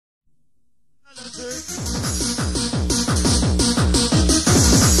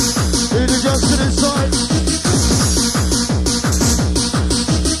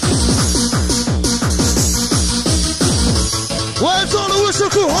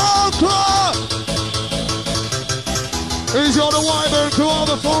hardcore. He's on the Wyvern crew, all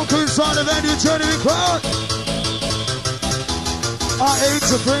the folk inside the venue, genuine crowd. I aim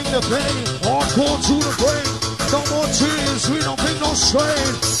to bring the pain, hardcore to the brain. No more tears, we don't bring no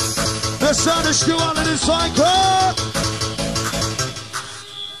strain. The sound is still on the cycle.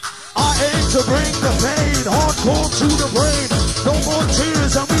 I aim to bring the pain, hardcore to the brain. No more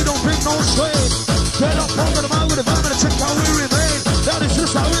tears and we don't bring no strain. Get up on the mountain with a bomb and check how we remain. That is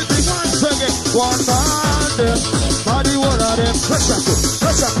just how we big one second. One man, body one of them. Pressure, again.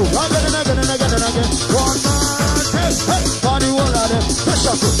 One man, hey, body one of them.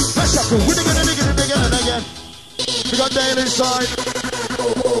 Pressure, we again and again. We got Dale inside.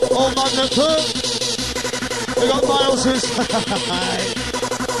 Old Magnet Club. We got Miles's.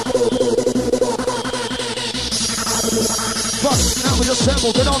 But now we just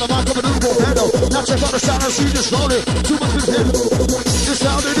sample, get on the mic of a new volcano. Now check out the sound and see this slowly. Too much is him. This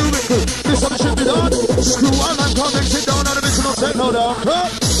how they do it. This how it should be done. Screw one man, come and sit down on the original techno down.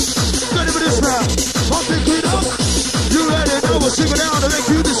 Ready for this now? Pump it clean up. You ready? Now we'll sing it down and make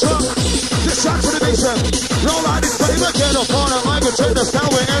you disrupt. This shot for the big set. Roll out this play, but get up on the mic and turn the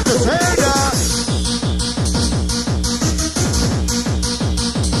sound with entertainer.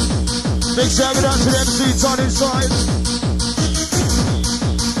 Big shout out to the MCs on inside.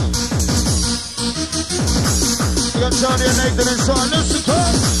 We got Johnny and Nathan inside. Listen,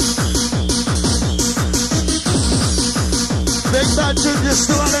 come. Big Bad Junior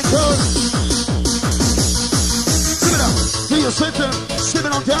still on the code. Sing it up. Do you sit there?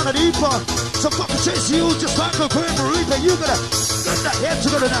 Slipping on down at E.L.L. Some fucking chase you just like a Grim Reaper. You gotta get that head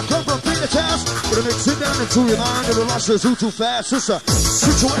together now. Come from finger task. Gonna make sit down into your mind and the rushes who too fast. It's a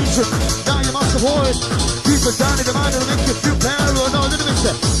situation. Now you must avoid. Keep it down in your mind and make you feel paranoid. No, little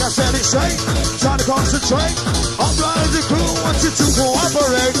bit. That's how they say. Try to concentrate. Uprising crew wants you to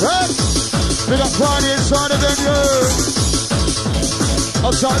cooperate. Hey? We got party inside the venue.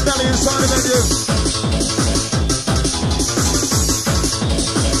 Upside belly inside the venue.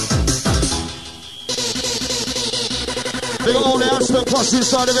 They got all the Amsterdam plus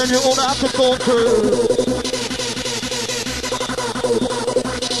inside the venue, all the African crew.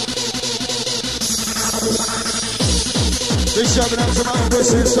 Big shout out to my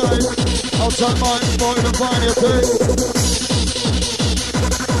Chris inside. Outside mine, more than fine, okay?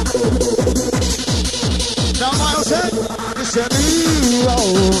 Now Miles said, you said me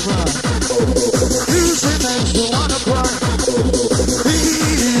over. Music makes you wanna cry.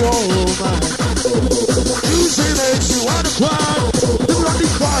 Be over. Music makes you wanna cry. Look at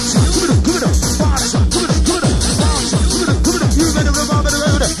these parts. Give it up, parts. Give it up, parts. Give it up. You better remember the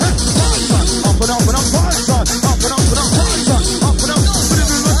way with it. Parts. Up and up and up, parts. Up and up and up, parts. Up and up. Put it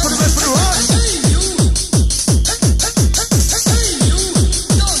in for the rest of the ride.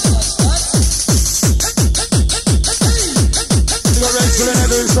 You got Rachel and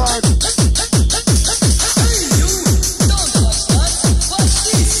Heather inside.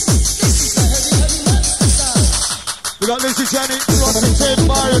 We got Lucy, Jenny, Rossi, Tim,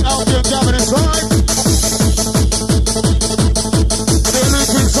 Byron, Alfie and Gavin inside. We got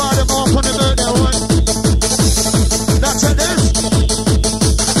Luke inside and Mark on the birthday, alright? Now check this.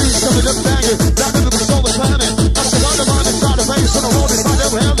 Please come with the banging. That never was overcoming. That's the other mind inside the face on the road inside the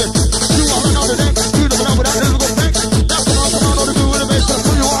helmet. You are another neck. You never know what that never goes next. That's the most amount of the do in the base. That's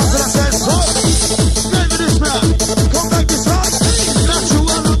who you are, and I said, stop. Get me this man. Come back this time. Not you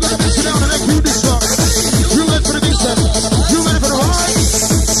are, I'm gonna mix it down and make you disrupt. You went for the big step. You ready for the ride?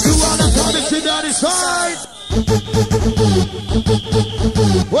 You are the comic to that inside.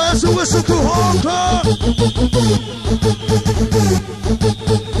 Where's the whistle to hardcore?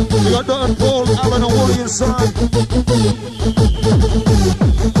 We got Don Paul, Alan and Wally inside.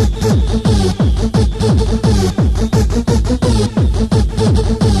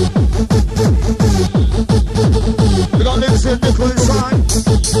 We got Lindsay and Nickel inside.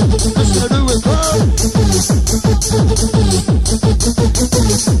 Just gonna do it, bro.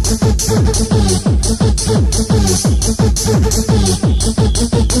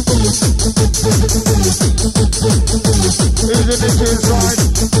 Here's the Nick inside.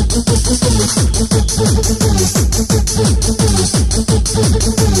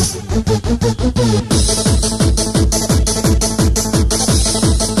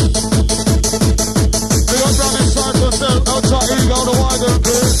 We got Bram inside for Phil, outside E.L.L, the Wyvern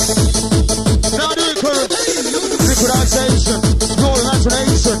crew. Now do it, crew. Liquidization, your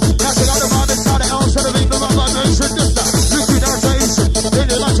imagination. Now check out the vibe inside the house, and the ring, the right vibration. Just that liquidization, in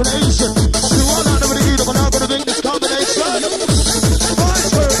your imagination. You are not nobody either, but I'm gonna make this combination. Fine,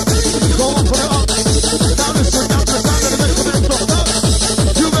 crew. Go on, put it up. Now listen, down to the sound of the rest of it, stop up.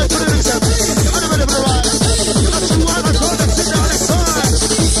 You make it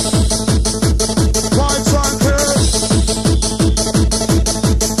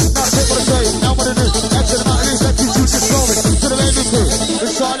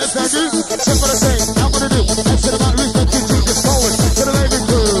inside the venue. Check what I say, I'm gonna do. Next to the mic, reach the kitchen, just going to the baby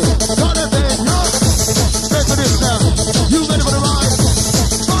crew. Got it then, yo. Stay for this now. You ready for the ride?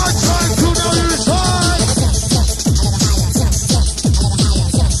 My time to know you're inside.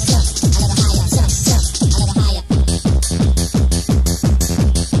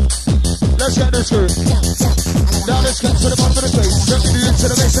 Let's get this through. Now let's get to the bottom of the face. Jump into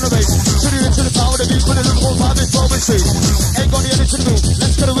the base of the bass. To the into the power of the beat. Put it in the whole vibe, it's always safe. Ain't got the energy to move.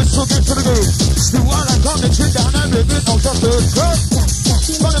 Let's get a whistle, get to the groove. Still while I come, the trick down and rip it. I'll just do it.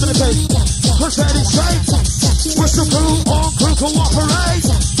 Bottom of the face. Push that in straight. Whistle crew, on crew, cooperate.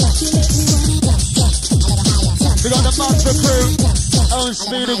 We got the monster crew. Own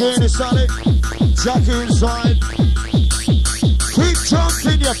speed of green is solid. Jackie inside. Keep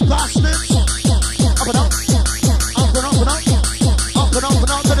jumping, you bastards. Up and up. Up and up and up. Up and up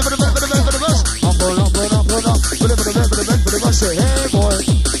and up. Up and up and up. Hey boy,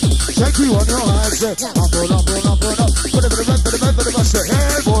 take you on your high. Say, up and up and up and up.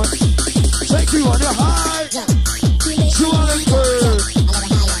 Hey boy, take you on your high. You are in good.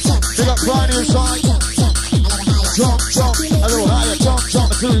 They got pride inside. Jump, jump, a little higher. Jump,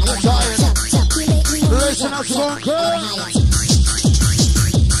 jump until you get tired. Listen up, strong girl.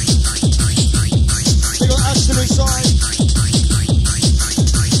 They got Ashton inside.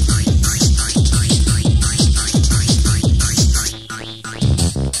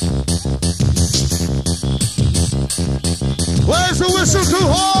 Where's the whistle to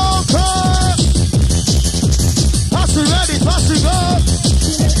Hawker? Pass it ready, pass it up.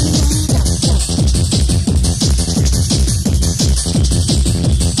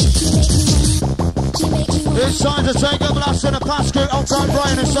 It's time to take a blast in the pass group outside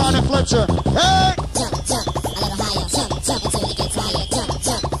Brian inside the Fletcher. Hey!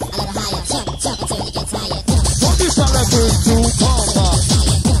 What is that record to come back?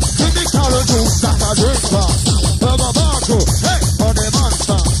 Give the color to stack a drink back. Hey, for the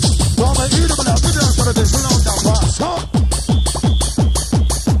monster. From a eatable evidence for the long down pass.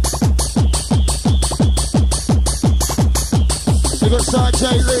 You got side J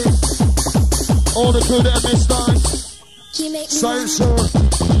Lee. All the crew that missed time. Say sure.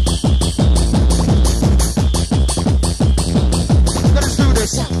 Let's do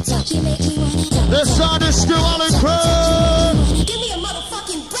this. This side is still all in crew. Give me a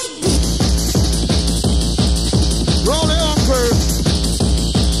motherfucking break. Roll it on, crew.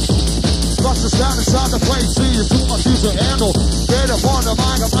 Bust us down inside the place. See, it's too much use to handle. Get up on the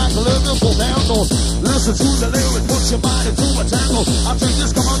mic, I'm like a lyrical handle. Listen to the lyric, put your mind into a tangle. I think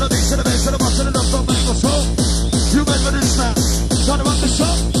this come on the beat to the base of the bus and enough from angle. So, you ready for this now? Trying to rock the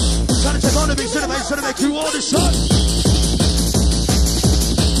show. Trying to take on the beat to the base to make you all the shot.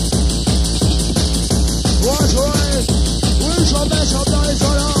 Watch, right? We shall mash up nice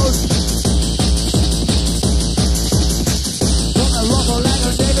on house. Rock like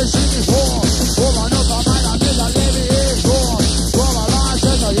a nigga shit before. All I know about my life is I live it in door. All my life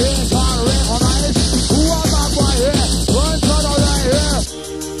is a year, trying to recognize who I'm up right here. One cut on right here.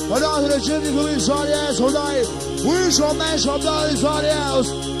 But down to the chimney who is on the ass tonight. We shall mash up down inside the house.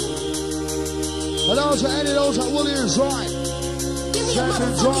 But down to any of those that will inside. Stand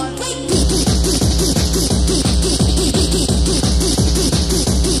and dry.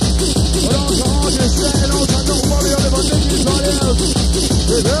 But down to all this standing on to nobody on the button inside the house.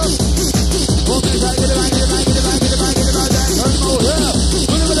 Get up. Walk it back, get it back, get it back, get it back, get it back, get it back, get it back, turn it over here.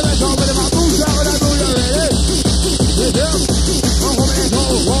 Put it with the best, open it, my boots out with that booty, you ready? Get up. Over that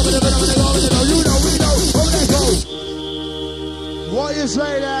goal, over the bit, over the goal, you know, we know, over that goal. What you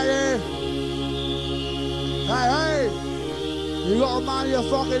say that, eh? Hey, hey. You gotta mind your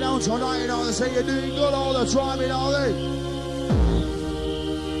fucking own tonight, you know, they say you're doing good all the time, you know, they.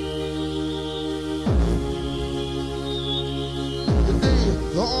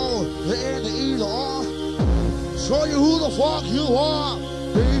 The O, the N, the E, the R. Show you who the fuck you are. B,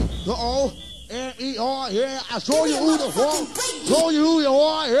 the O, N, E, R, yeah. I show you who the fuck. Show you who you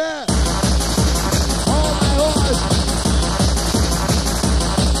are, yeah. Oh my God.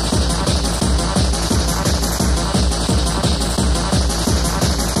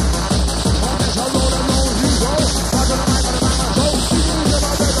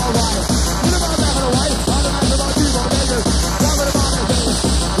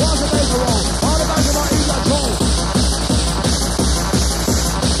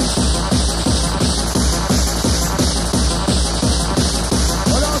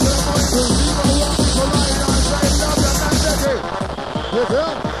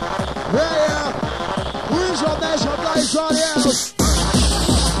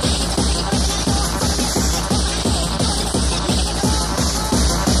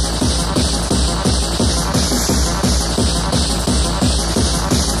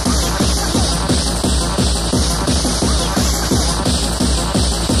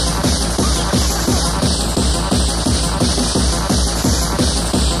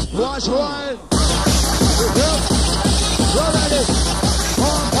 Watch one. We're ready.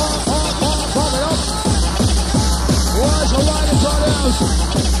 Pump it up. Watch your right and turn out.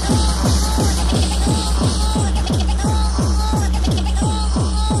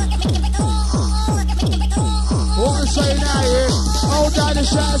 What I'm saying now is, hold down the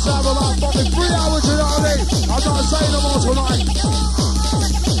shots out of about fucking 3 hours, you know what I mean? I'm not saying no more tonight.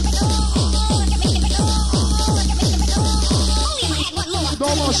 No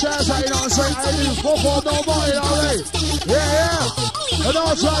more shots out, you know what I'm saying? I ain't even football no more, you know what I mean? Yeah. And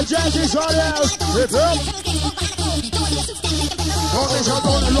also, Jesse's on the house. Hip hip. All this I'm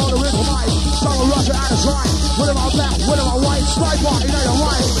doing a lot of rhythm, mate. Some of Russia out of sight. With him on left, with him on right. Strike one, you know the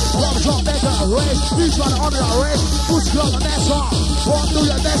right. Rubber drop, back at a race. He's trying to honor a race. Push it on the next one. Walk through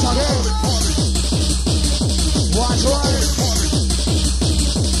your next one, here. Watch right.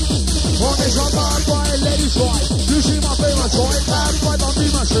 On this I'm bad boy, ladies right. You see my favorite toy, bad boy, don't be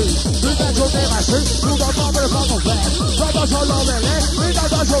my shoe. You got your name, I see. You got my bit of fucking flash. Right on your love and leg. We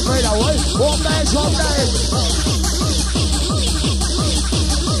got that your fade away. One day, some day.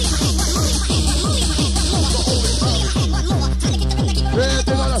 Red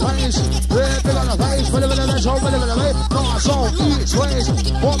big on the face, red big on the face, whatever the best, whatever the way. No, I saw each ways.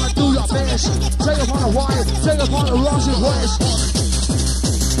 Woman, do your best. Take it on the wire, take it on the Russian waist.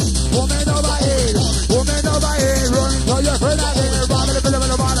 Woman over here, run till your friend out here. Robbing the middle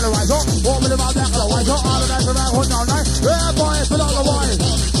of the bottom of the right, so woman about that, the white, so all of that, around 1 all night. Red boy, fill out the wine.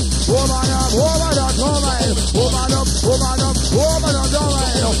 Woman up, woman up, woman up, woman up, woman up,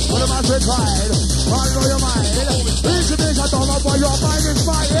 woman up, what am I to try? Follow your mind. Easy things I don't know, but your mind is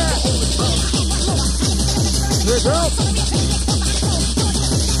fine, yeah. Pick up.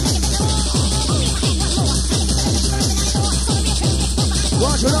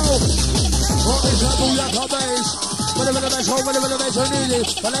 Watch it out. What is that booyah base? Whatever the best, whatever the best, I need it.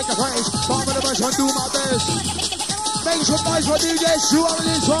 I like the praise. Bomb the best, I do my best. Make some noise for DJ Sue on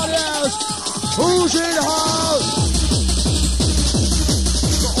this audience. Who's in the house?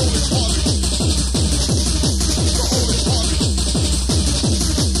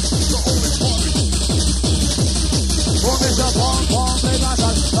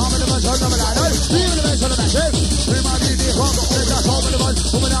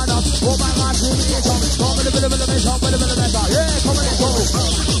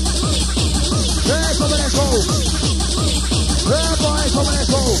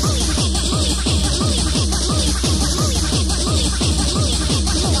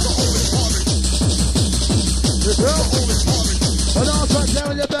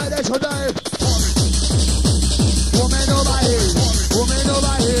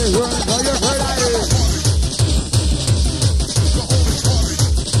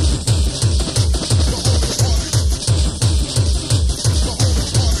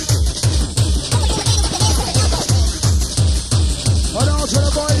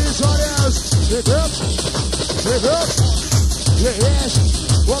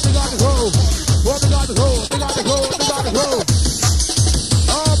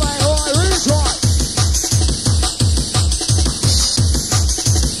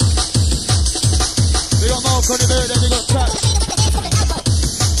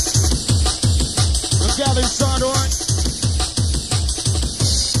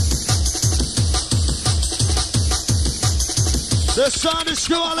 The sound is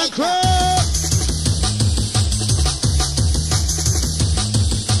still on the crowd.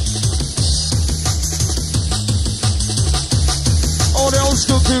 All the old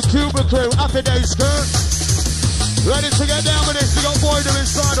school Cuba crew, happy days crew. Ready to get down with this, we got boy to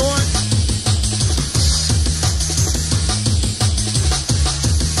inside, alright?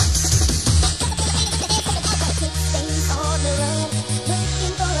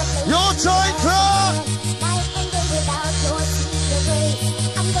 Your time, crowd!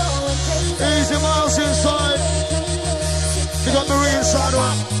 Easy miles inside. You got Marie inside,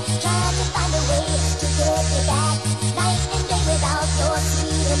 right?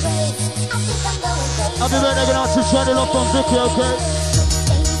 I'll be ready to out to turn it up on Vicky, okay?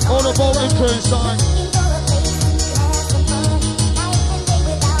 All the bolting crew inside.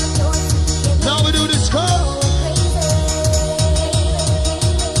 Now we do this, girl.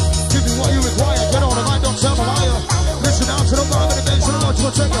 Give me what you require. Get on the mic, don't tell me higher. Listen out to the bar with the bass and the watch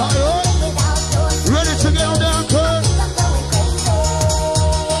will take you higher. Ready to get on down, Kurt?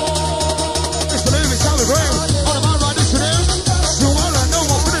 It's the lyrics, how we bring. On the man right this to them. You want to know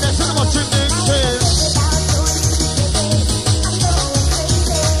more for the next and what's in the case.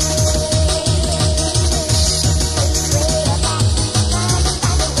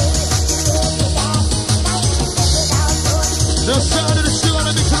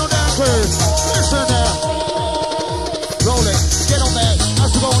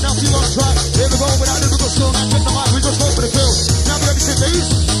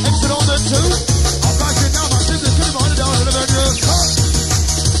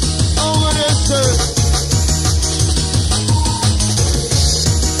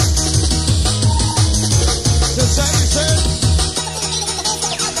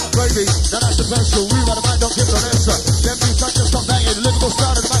 special. We got a man, don't give it an answer. Them beats I just stop banging. Lyrical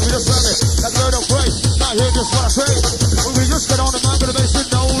style in the mic, we just slam it. That word of praise. Not here just what I say. When we just get on the mic with the bass with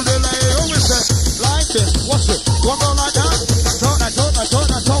no delay. Always say, like this, watch it. One more like that.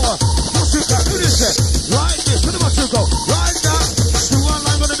 What's it got? Do this shit. Like this, pretty much you go. Like that. Just do one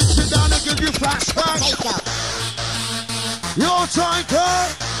line, gonna mix it down and give you flashback. Your time, girl.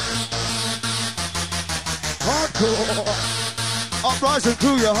 Hardcore. Uprising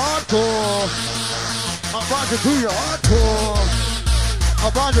to your hardcore. Uprising to your hardcore.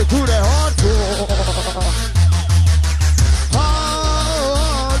 Uprising to the hardcore.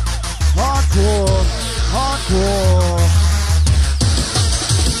 Hardcore. Hardcore.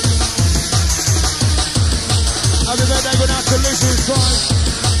 I'll be back going out to listen time.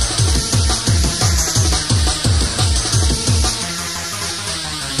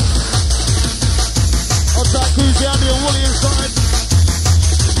 Outside Cruise down the Woolly inside.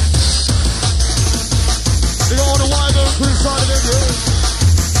 They got all the wide open inside of it, yeah.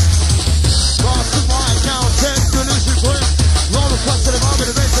 Cross the mic now, 10 to listen to it. Roll the cuts to the market,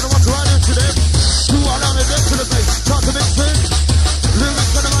 the bass, and I want to ride into them. Two out on the deck to the bass, start to mix it.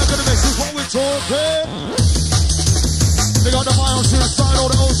 Lyrics and the mic and the bass is what we're talking. They got the miles to the side, all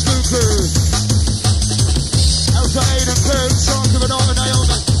the old school crew. Elsa, Aiden, Kirk, Sean, Kivadon, and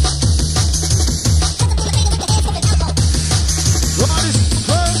Naomi. Right is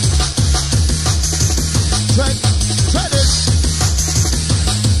Kirk. Check it.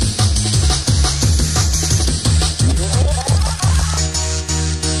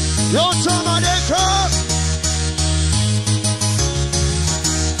 Your time, my dear Kirk.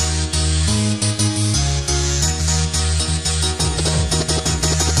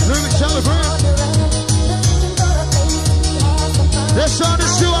 Let's start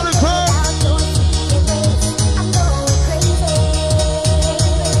this shoe on the club.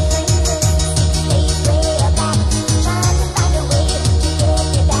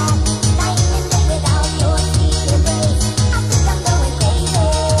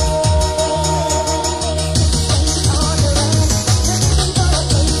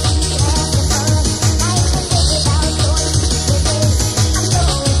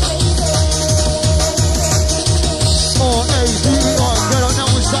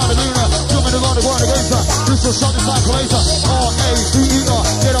 This is something like laser. R-A-V-E-R.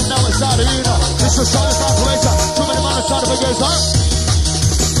 Get up now inside the arena. This is something like laser. Too many man inside of a gaze, huh?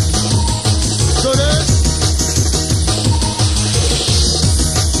 So this.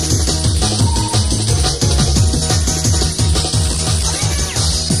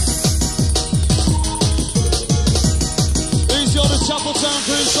 Easy on the Chapel Town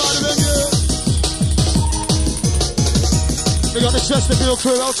crew inside of them, yeah. We got the Chesterfield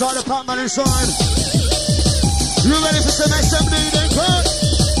crew outside the Pac-Man inside. You ready for some SMD then, Kurt?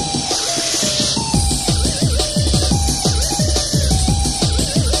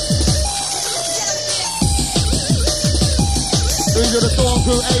 These are the Thorn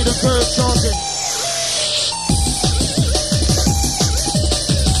crew, Aiden, Kurt, chanting.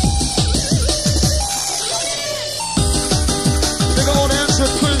 They got all the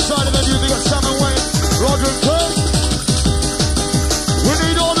entrance crew inside of venue. They got Sam and Wayne, Roger and Kurt. We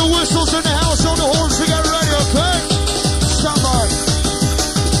need all the whistles in the house, all the horns to get ready, okay? Stand by.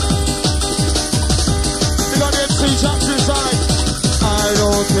 They got the MC chaps inside. I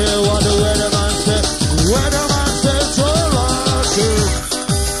don't care what the weatherman said. Weatherman said to rush you.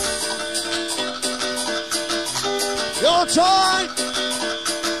 Your time.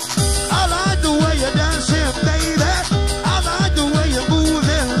 I like the way you're dancing, baby. I like the way you're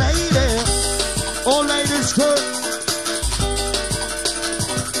moving, lady. All ladies good.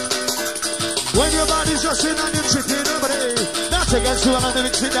 When your body's just in and you're tripping over there. Now take us to another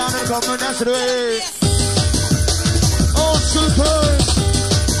mix it down and come and dance it away. Oh, super.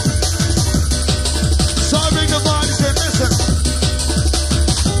 So I bring the bodies and listen.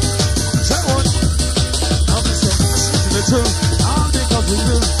 Check one. I'm listening to truth. I'll make up with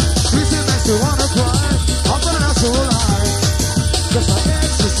you. Reason makes you wanna cry. I'm gonna dance so alive. Just like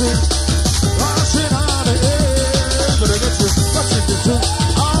ecstasy. Rushing out of air. But I get you. Rushing to truth.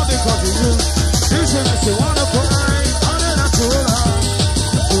 I'll make up with you. Reason makes you wanna cry. I'm gonna dance so alive.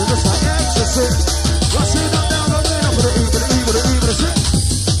 Just like ecstasy. Rushing up down the lane. I'm gonna eat, but eat, but eat, but eat.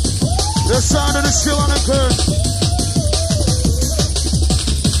 The sound of the shoe on the curve.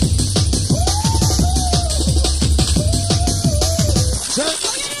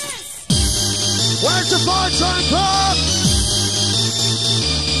 Where's the five-time club?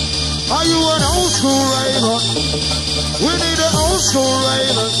 Are you an old school raver? We need an old school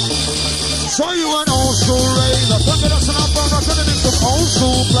raver. show you an old school raver. Fuck it up and up, I'm rocking it in some old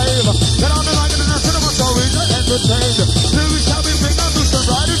school flavor. Get on the mic and that's it, I'm sorry to entertain you. Do we shall be big and boost and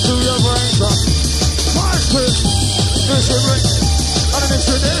ride it to your brain. Fire quick, this is ring. I don't need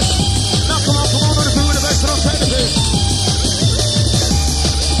to this. Now come on, on the with the best and I'll take the piss.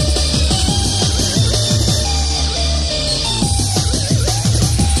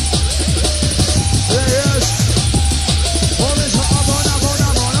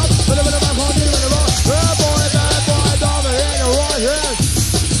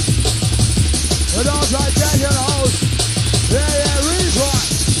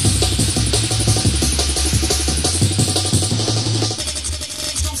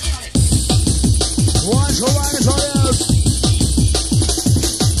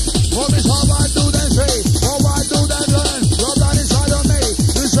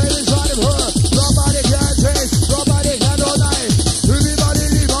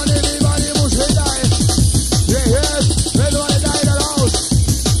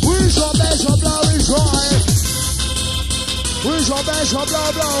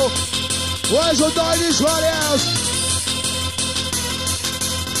 Where's your doggy shot house?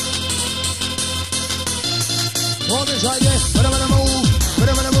 Hold this right there. When I'm gonna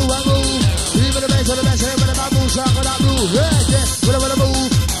move, I move. Even the bass of the best, when I'm move, shock when I move. Yeah, yeah. When I'm gonna move,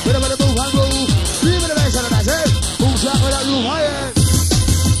 I move. Even the bass of the best, move, shock when I move.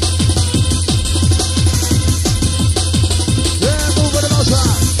 Yeah, move with the motion.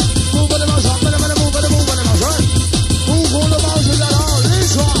 Move with the motion. When I'm gonna move with the motion. Move with the motion at all.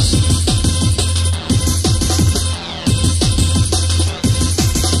 This one.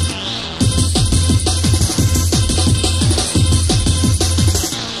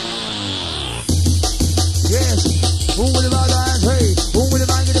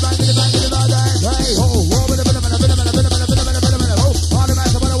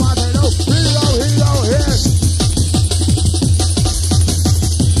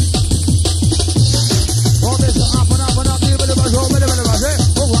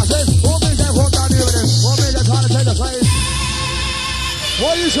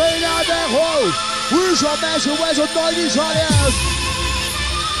 What you saying out there, ho? Where's your man who wears a doggy shot house?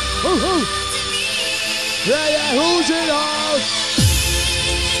 Who? Yeah, who's in the house?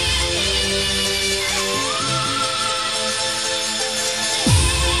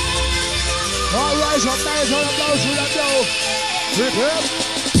 All right, some man's on the blouse with that dough. Rip him.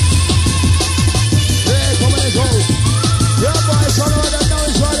 Yeah, come on, let's go. Yeah, boys, son of that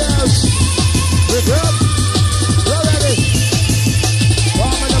doggy shot house. Rip him. You're ready. Come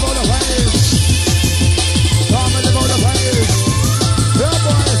in the motor place. Come in the motor place. Yeah,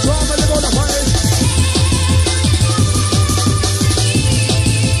 boys, come in the motor place.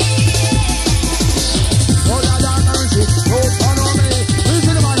 Hold on, mercy. Hold on me.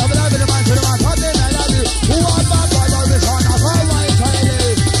 Listen to my love, love, to the man, hot day, I love you. Who are my boys on this one? I'm all right,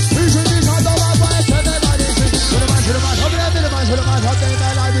 Charlie. Listen to my love, my boys, tell them I listen. To the man, hot day, to the man, hot day,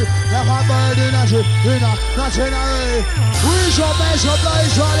 I love you. Now, hot boy, do not you, not you, Where's your best of doggy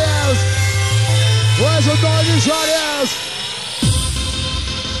shot house? Where's your doggy shot house?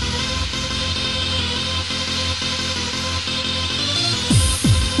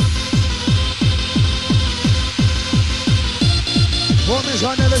 Woman's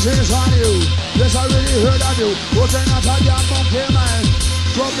I never seen this on you. Yes, I really heard of you. What's in that young monkey man?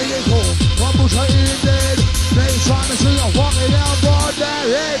 From the home, one push I in dead. They trying to see you walking down broad there,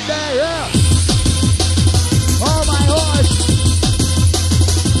 yeah. Oh my God.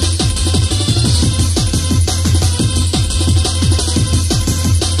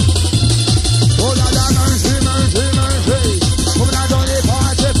 Oh la la, mercy. Coming out on the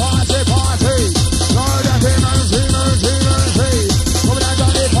party. Lord, I say mercy. Coming out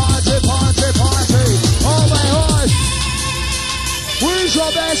on the party. Oh my God. Where's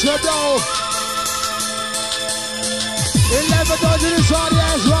your best of though? 11 dollars in this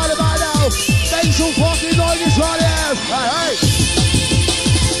audience right about now. Thanks for fucking on this audience. Hey.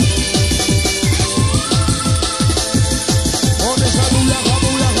 On this kabula,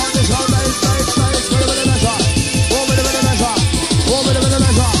 on this all nice. Over the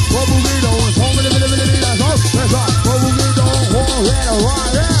measure. What we doing?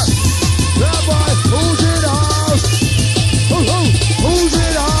 Yeah, boy, who's in the house? Who's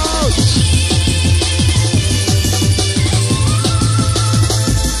in the house?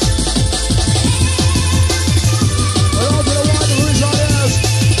 Hello to the one who is on this.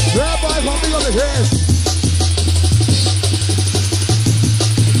 Yeah, boy, pumping on the chest.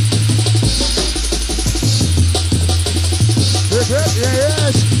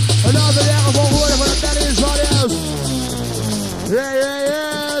 Yes. Another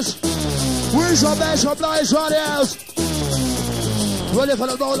best of lights right else. Ready for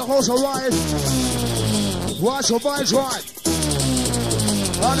the roller coaster ride. Watch your vibes right.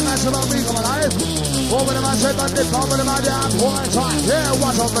 On the match about me, come alive. Over the match, on the top of the match, one time. Yeah,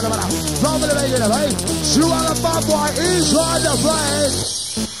 watch over the match. Top of the match, right? Shoot on the bad boy inside the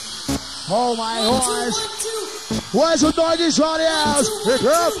place. Oh my gosh. Where's your dog inside the house? Pick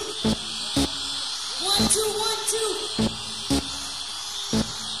up. 1, 2, 1, 2.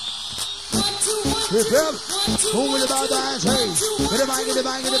 1, 2, 1, 2. Pick up. Who will about dance? Hey. Get the bang, get the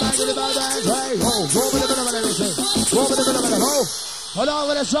bang, get the bang, get the bang, dance. Hey. Oh, go over the middle of it. Go over the middle of it. Oh. Hold on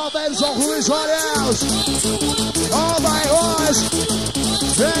with the song, baby. So who is right house? Oh my gosh.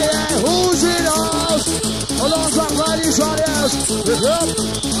 Yeah, yeah. Who's in the house? Hold on, talk right inside the house. Pick up.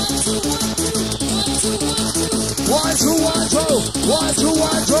 1, 2, 1, 2. 1, 2,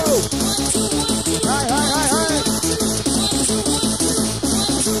 1, 2. Hey, hey, hey, hey.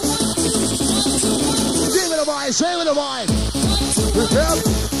 Give it a vibe, say it a vibe. Pick up.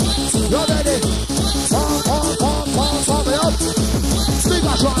 You're ready. Pump, pump, pump, pump, pump it up. Big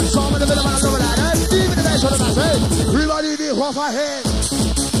ass one, some in the middle of the that, eh? Even the best of the best, eh? Everybody be off my head.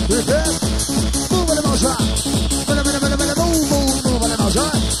 Pick up. Move with the motion. Move, move with the motion.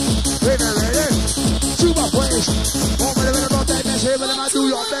 Ready. Super fresh. Move with the rotate, let's hear when I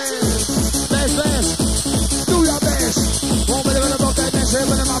do your best. Best. Do your best. Move with the rotate, let's hear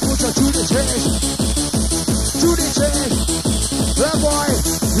when I put you to the chest. To the chest. Yeah, boy,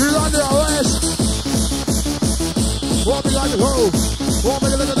 you're under arrest. Walk me like a hoe. Walk me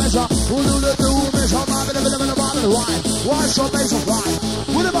the middle measure. Who do the measure? I'm in the middle of the bottom of the wine. Watch your base of wine.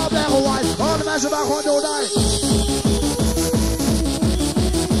 What about black or white? All the measure back on all night.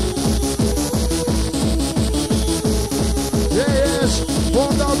 Yes.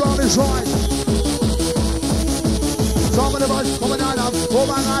 Walk down round this right. Some of the bunch coming down up. Oh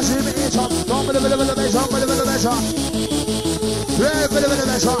my gosh, see me eat up. Some of the middle of the measure. Some of the middle of the measure. Yeah, middle of the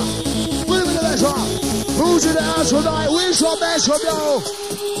measure. Middle of the measure. Who's in the house tonight? Where's your best from you?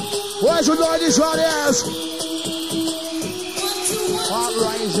 Where's your night is right house?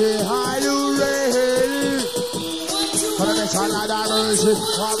 Uprising, high you ready? Uprising,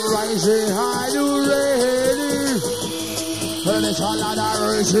 high you ready?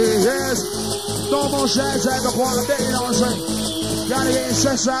 Yes. No more shares at the corner, betting on it. Gotta get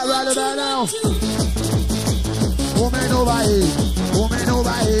stressed out right about now. Woman over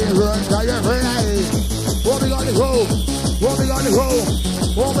here, run down your friend. What we gonna go? What we gonna go?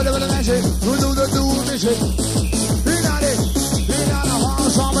 What we gonna mention? Who do the mission? Be not it. Be not a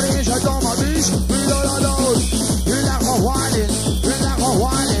house. Somebody is a dumb beach. Be not a nose. Be like a whining. Be like a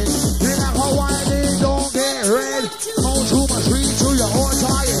whining. Be like a whining. Don't get red. Go to my street to your own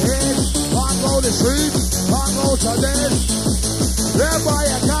tired head. Can't go to sleep. Can't go to bed.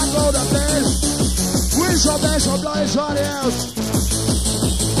 Everybody can't go to bed. Wish your best of life on the house.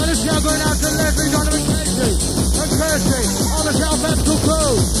 Now going out to Leslie, Donovan Casey, and Kirsty, on the South African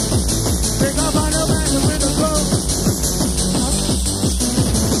crew. Big up on the man with the crew.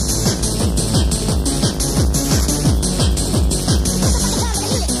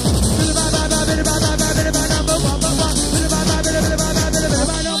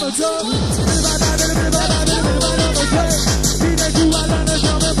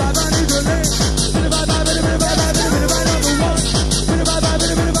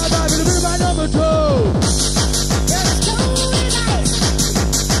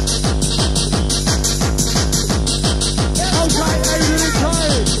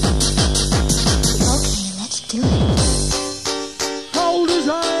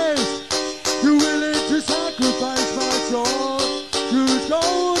 Choose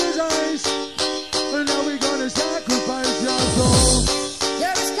gold as ice.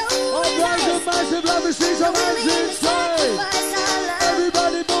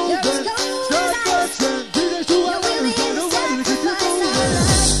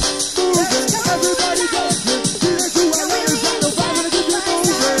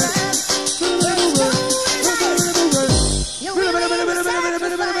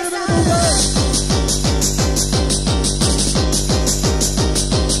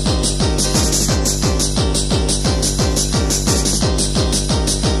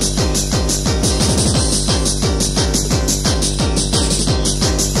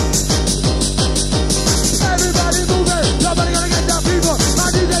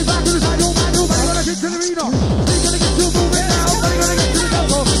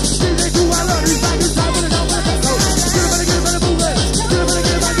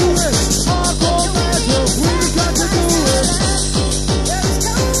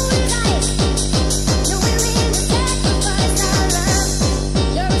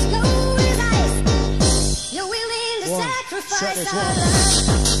 check this one.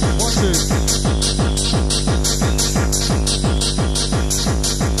 1, 2.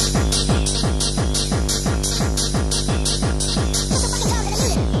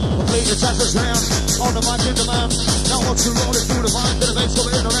 Completely touches round on the mic in the man. Now what's you rolling through the mind, then the bass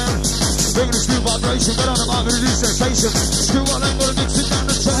coming in around. Bringing the screw vibration, get on the mic, gonna do sensation. Screw on and gonna mix it down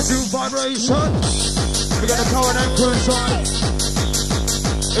the track, do vibration. We're gonna go and anchor inside.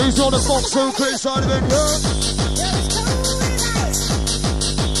 Who's on the Fox Crew inside of it, yeah?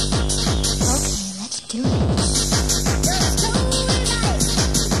 Okay, let's do it.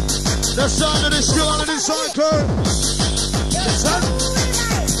 The sound of the screw on the inside crew. Listen.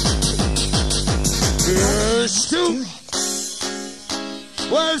 Yes, Stu.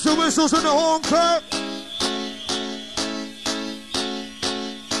 Where's the whistles and the horn crew?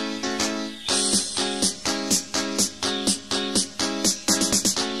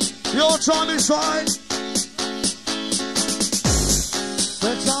 Your time is fine.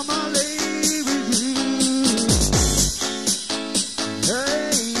 The time I lay with you.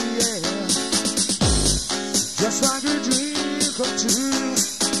 Hey, yeah. Just like a dream come true.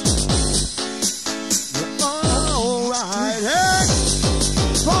 You're alright. Hey,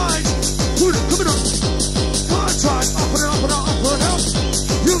 fine. Put it, come on. One time. Up and up and up and up.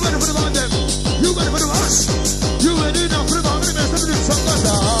 You ready for the mind then? You ready for the rush? You ready now for the mind? Let me do something like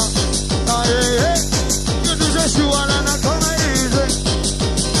that. Hey, you do this, you want to come easy.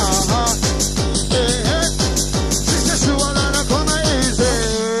 Hey, this you want to come easy.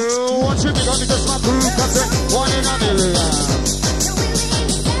 What you think of me, just my crew, cause it 1 in a million.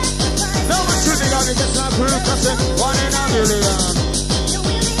 No, what you think of me, just my crew, cause it 1 in a million.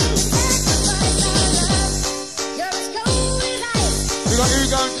 You got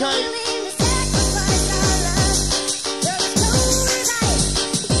Ego and Kate.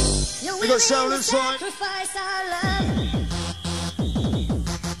 We got Sheldon inside.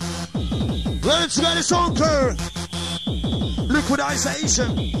 Let's get this on, crew. Liquidization,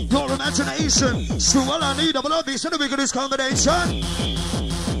 your imagination. Screw all I need, double up, so the bigger this combination.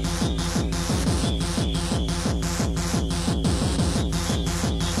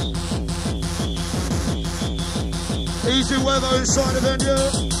 Easy weather inside the venue.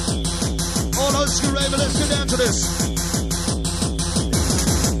 All those screw raver, let's get down to this.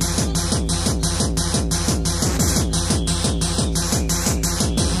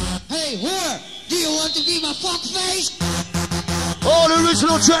 To be my fuck face. All the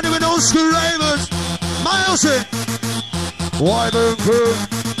original genuine old school ravers. Miles in. Wyvern crew.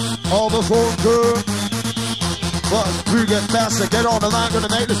 All the phone crew. Well, we get faster. Get on the mic, gonna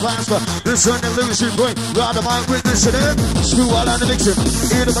make this faster. Listen to lyrics you bring. Ride the mic with this and it. Screw out and the mixing.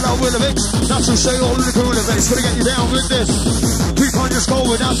 Ear the below with the mix. Not to say all of the crew in the face. Gonna get you down with this. Keep on just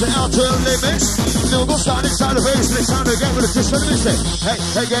going out to outer limits. Lyrical start inside the face. Next time to get with the fish for the mistake.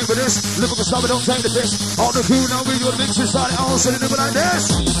 Hey, game with this. Lyrical stop, don't take the piss. All the crew now we do the mix inside. All sitting there like this.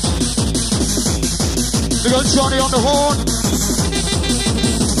 We got Johnny on the horn.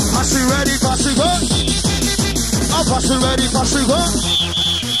 Pass it ready, pass it good. I'll pass it ready, pass it good.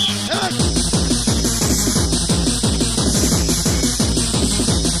 Hey.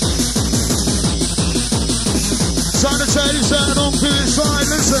 Trying to tell you something on the inside,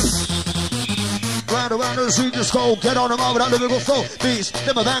 listen. Round around the zoo, just go. Get on the mind with that lyrical flow. These,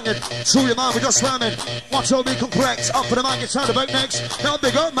 never banging. Through your mind, we just slamming. Watch all be correct. Up for the mic, it's time to break next. Now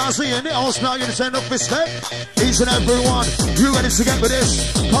big up, Mazzy in it. All smell you to send up respect. Each and every one, you ready to get with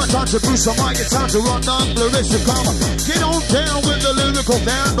this? Hard time to boost the mic, it's time to run down. Blurristic karma. Get on down with the lyrical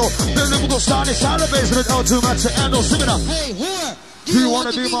vandal. The lyrical start is out of basement. Oh, too much to handle. Sing it up. Hey, whore. Do you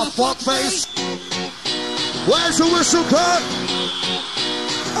want to be my fuck face? Where's the whistle cut?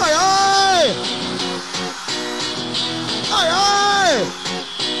 Aye, aye! Aye, aye!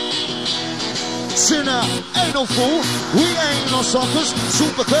 Sinner, ain't no fool, we ain't no suckers.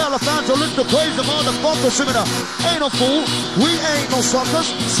 Super califragilistic, crazy motherfuckers. Sinner, ain't no fool, we ain't no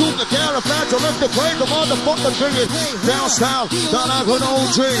suckers. Super califragilistic, crazy motherfuckers. Bring it down south, down like an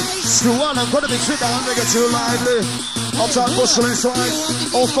old tree. Screw on, I'm gonna be sit down, make it too lively. I'll try to bustle inside,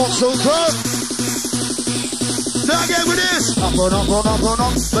 all thoughts so good. Now again with this. Up and up and up and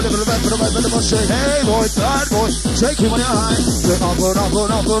up. Hey boy, bad boy, take him on your high. Up and up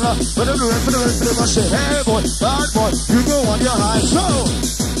and up and up. Hey boy, bad boy, you go on your high. So,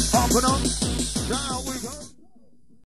 up and up.